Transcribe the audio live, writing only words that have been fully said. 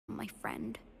my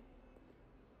friend.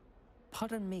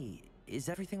 Pardon me, is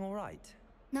everything all right?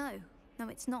 No,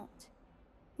 it's not.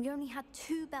 We only had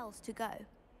 2 bells to go,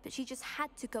 but she just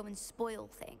had to go and spoil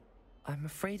things. I'm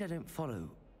afraid I don't follow.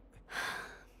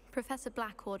 Professor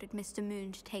Black ordered Mr.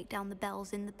 Moon to take down the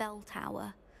bells in the bell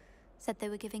tower. Said they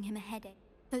were giving him a headache.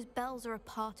 Those bells are a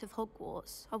part of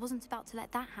Hogwarts. I wasn't about to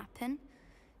let that happen.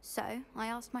 So, I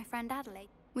asked my friend Adelaide.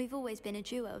 We've always been a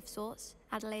duo of sorts,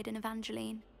 Adelaide and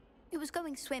Evangeline. It was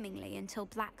going swimmingly until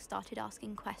Black started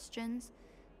asking questions.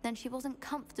 Then she wasn't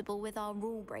comfortable with our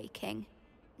rule breaking.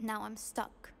 Now I'm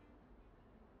stuck.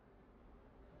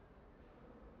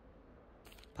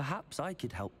 Perhaps I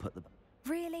could help put the...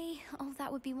 Really? Oh,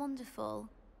 that would be wonderful.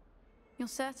 You're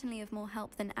certainly of more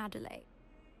help than Adelaide.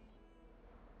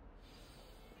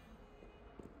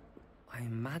 I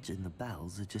imagine the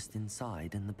bells are just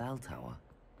inside in the bell tower.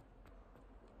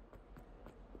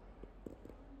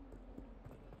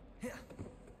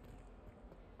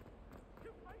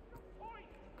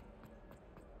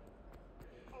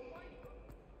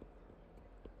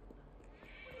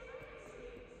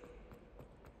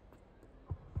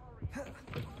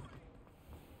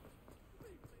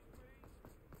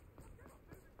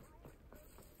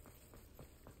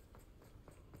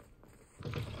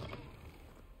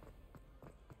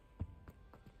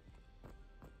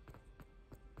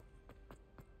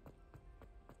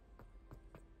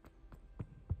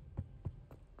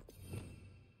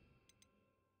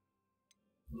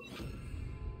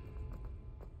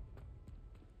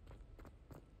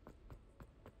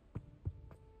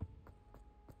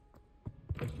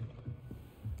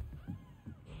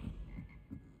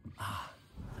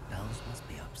 The bells must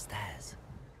be upstairs.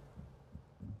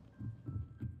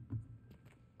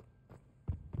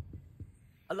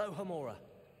 Aloha, Mora.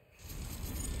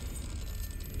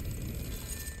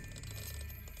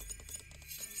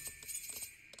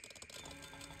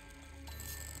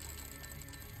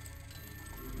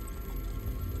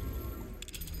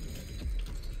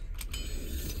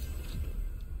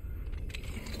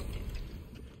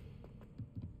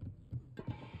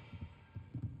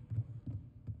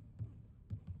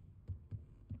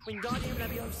 Wingardium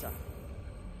Leviosa.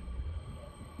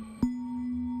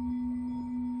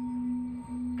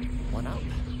 One up,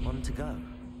 one to go.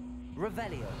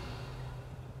 Revelio.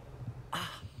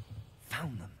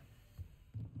 Found them.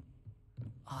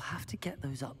 I'll have to get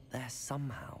those up there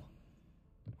somehow.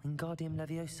 Wingardium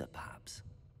Leviosa, perhaps.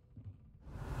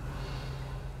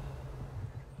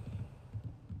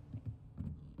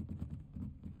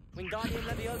 Wingardium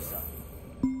Leviosa.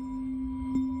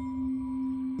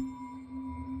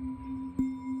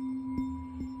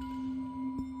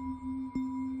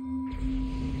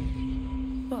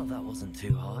 Well, that wasn't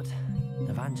too hard.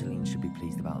 Evangeline should be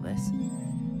pleased about this,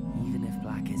 even if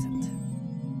Black isn't.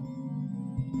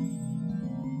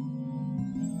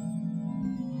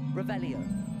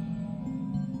 Revelio.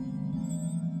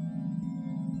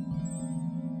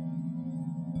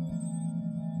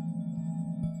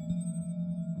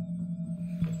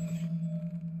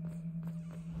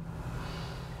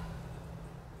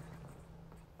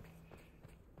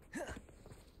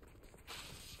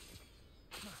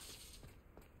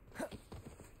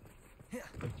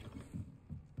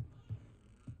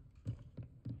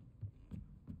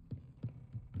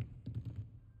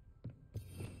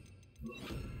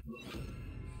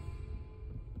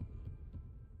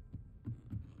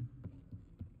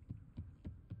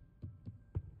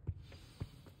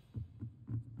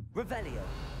 Revelio.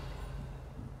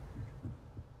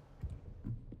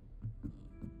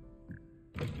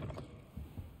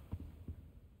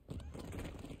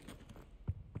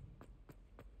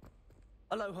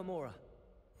 Aloha, Mora.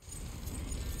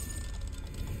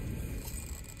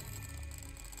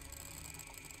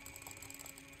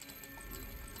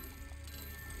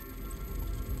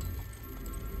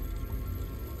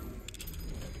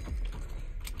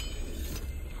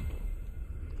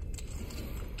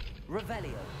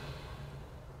 Revelio.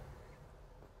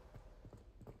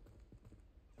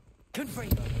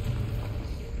 Confringo.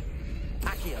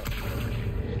 Accio.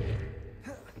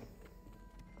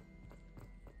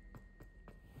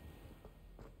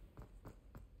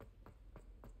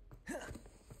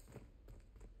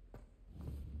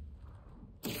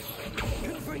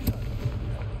 Confringo.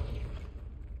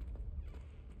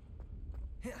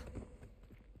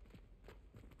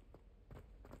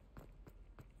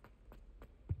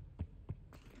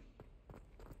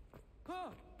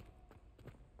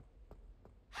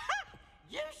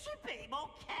 You should be more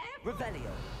careful!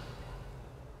 Revelio.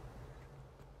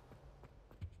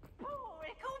 Poor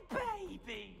little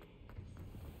baby!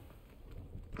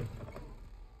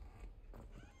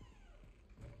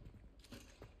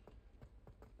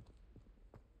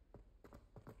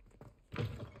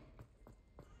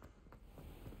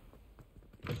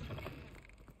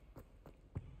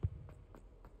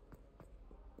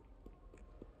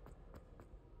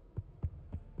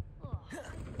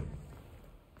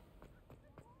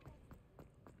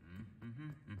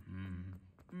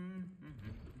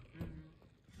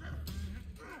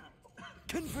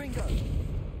 Confringo!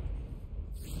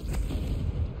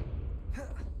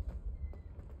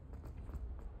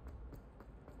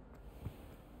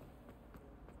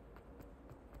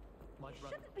 You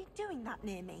shouldn't be doing that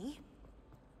near me.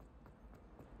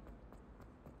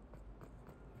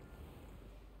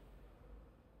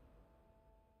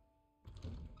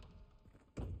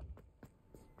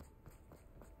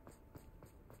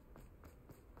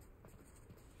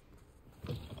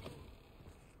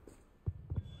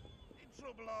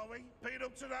 Trouble, are we? Been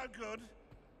up to no good?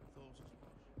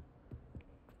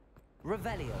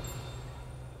 Revelio.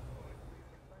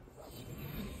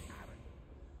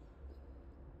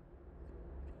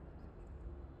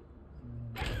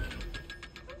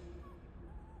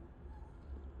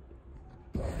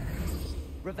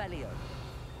 Revelio.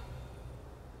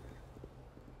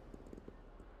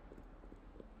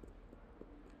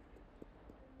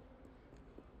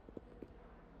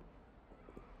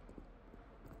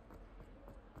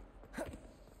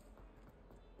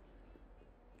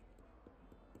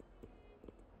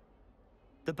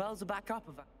 The bells are back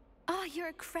up. Oh, you're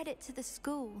a credit to the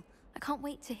school. I can't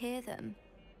wait to hear them.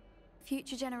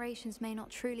 Future generations may not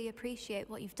truly appreciate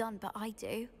what you've done, but I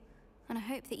do. And I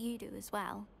hope that you do as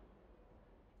well.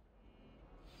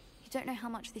 You don't know how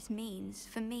much this means,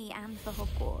 for me and for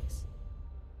Hogwarts.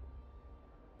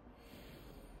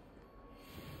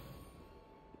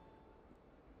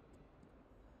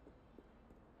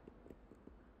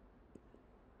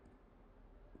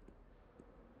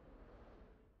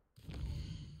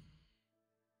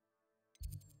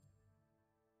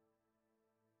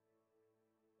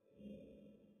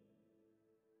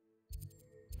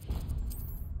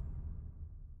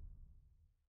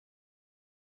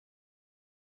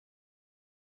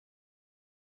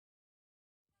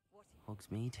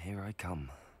 Hogsmeade, here I come.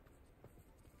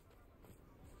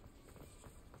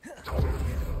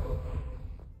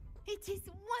 It is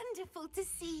wonderful to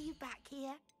see you back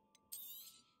here.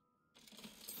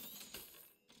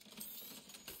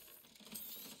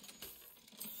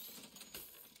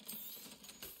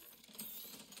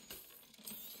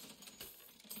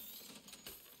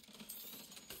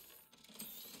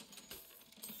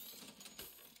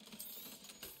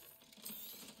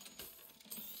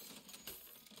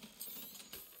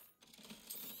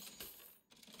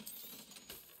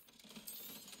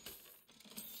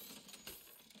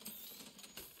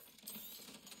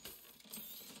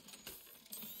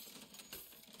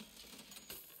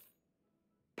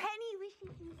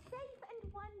 Wishes you safe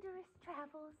and wondrous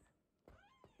travels.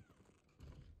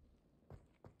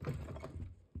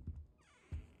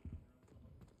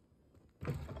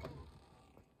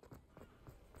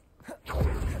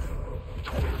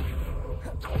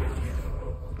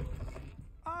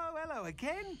 Oh, hello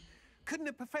again. Couldn't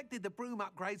have perfected the broom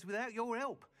upgrades without your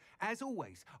help. As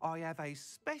always, I have a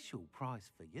special prize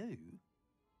for you.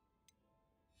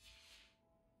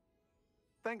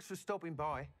 Thanks for stopping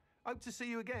by. Hope to see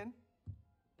you again.